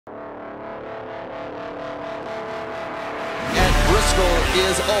At Bristol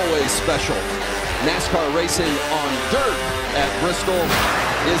is always special. NASCAR racing on dirt at Bristol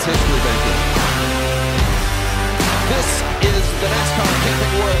is history making. This is the NASCAR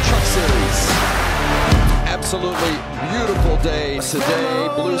Camping World Truck Series. Absolutely beautiful day today.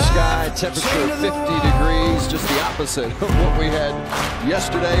 Blue sky, temperature 50 degrees, just the opposite of what we had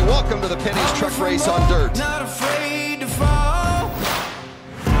yesterday. Welcome to the Penny's Truck Race on Dirt. Not afraid to fall.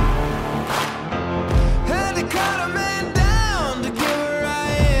 Had to cut a man down to get where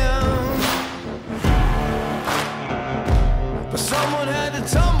I am. But someone had to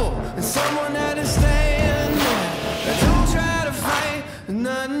tumble and someone had to stand. And don't try to fight,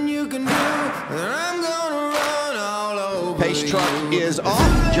 nothing you can do. I'm gonna run all over. Pace truck is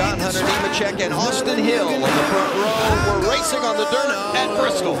off. John Hunter Nemechek and Austin Hill on the front row. We're racing on the dirt at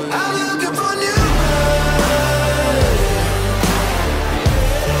Bristol. I'm looking for new.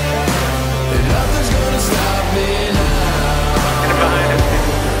 Nothing's gonna stop me now.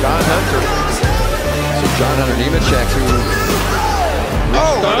 John Hunter. So John Hunter Nemechek, who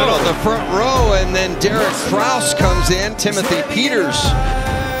started on the front row, and then Derek Kraus comes in. Timothy Peters.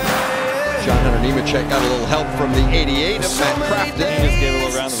 John Hunter Nemechek got a little help from the 88 of Matt Crafton. Just gave a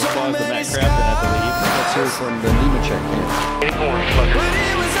little round of applause to Matt Crafton, I believe. Let's hear from the Nemechek camp.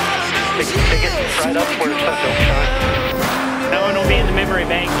 Take it right up where it's don't shine. That one will be in the memory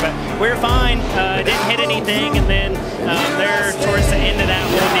bank, but we're fine. Didn't hit anything, and then there towards the end of that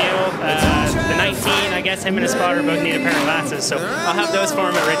whole deal, the 19, I guess him and his spotter both need a pair of glasses, so I'll have those for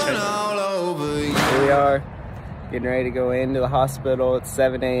him at Richmond. Here we are, getting ready to go into the hospital at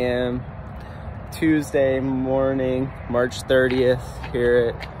 7 a.m. Tuesday morning, March 30th,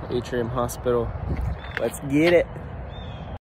 here at Atrium Hospital. Let's get it.